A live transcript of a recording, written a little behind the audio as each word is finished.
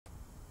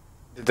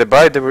Did they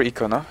buy? They were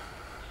eco, no?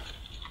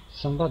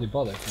 Somebody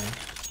bought it,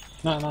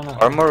 man. No.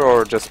 Armor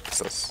or just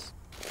pistols?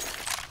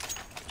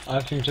 I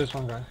think just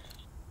one guy.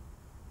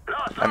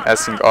 I'm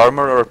asking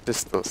armor or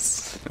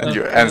pistols, and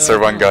you answer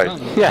one guy.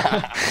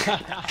 Yeah.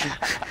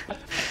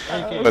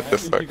 AK, What the I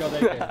think fuck? he got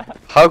AK.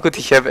 How could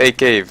he have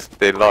AK if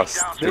they lost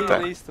the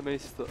time?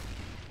 Isto.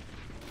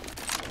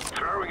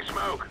 Throwing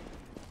smoke.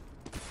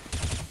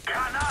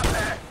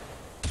 Granate.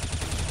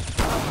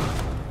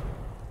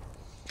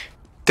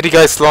 3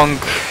 guys long,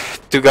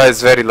 2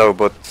 guys very low,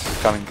 but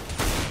coming.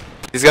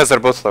 These guys are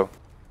both low.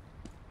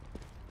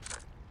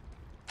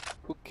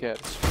 Who cares?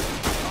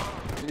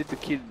 We need to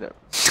kill them.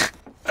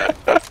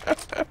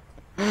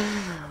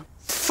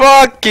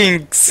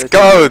 Fucking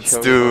scouts,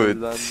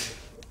 dude!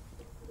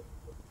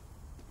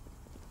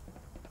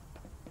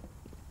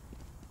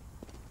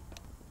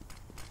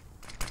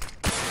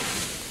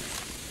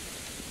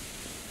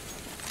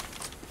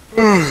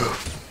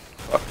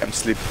 Fuck, I'm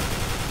sleeping.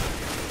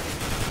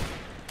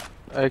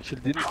 I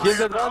actually didn't kill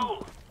that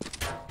one.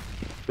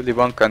 Willy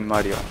Wonka and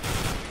Mario.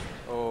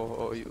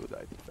 Oh, you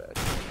died bad.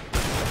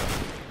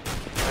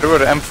 There were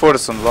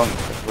M4s on long,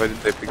 why did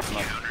they pick them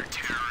up?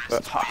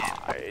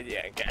 I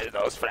didn't get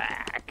those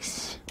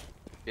flags.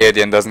 The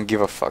Alien doesn't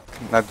give a fuck,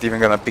 not even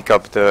gonna pick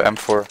up the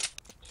M4.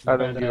 I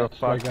don't give a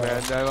fuck, man.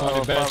 I'm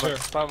Sorry, a Badger.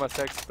 farmer's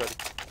expert.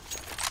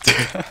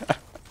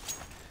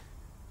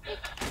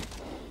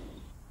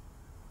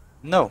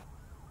 No.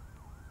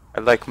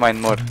 I like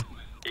mine more.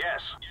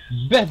 Yes.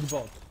 Bad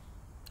bot.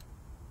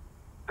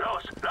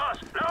 Los.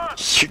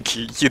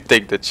 You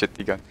take that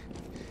shitty gun.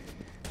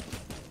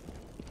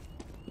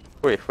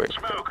 Wait.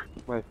 Smoke.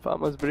 My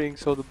farmers bring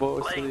so the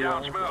boys. Laying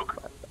down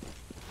smoke.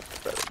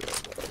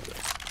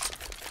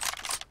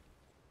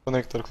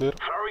 Connector clear.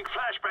 Throwing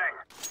flashbang.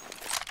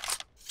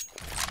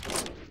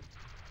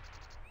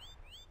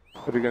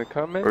 Are you gonna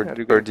come, man? Or Are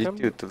you gonna did come?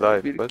 you to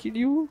live? We'll But kill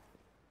you.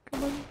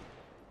 Come on.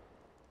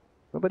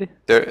 Nobody?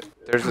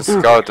 there's a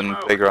scout on the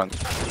playground.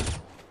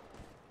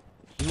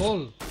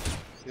 LOL.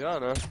 Yeah,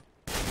 no.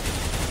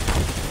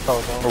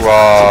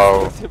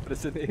 Wow. That's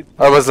impressive.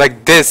 I was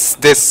like this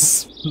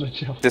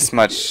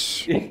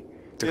much. Yes,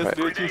 to hide.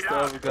 we just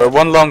have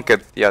One long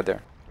at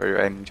there, where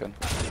you're aiming, John.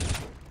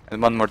 And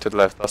one more to the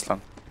left, last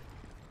long.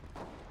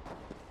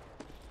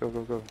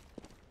 Go.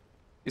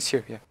 He's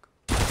here, yeah.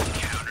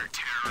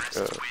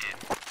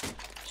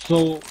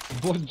 So,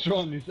 bot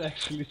drone is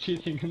actually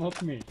cheating,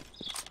 not me.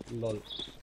 LOL.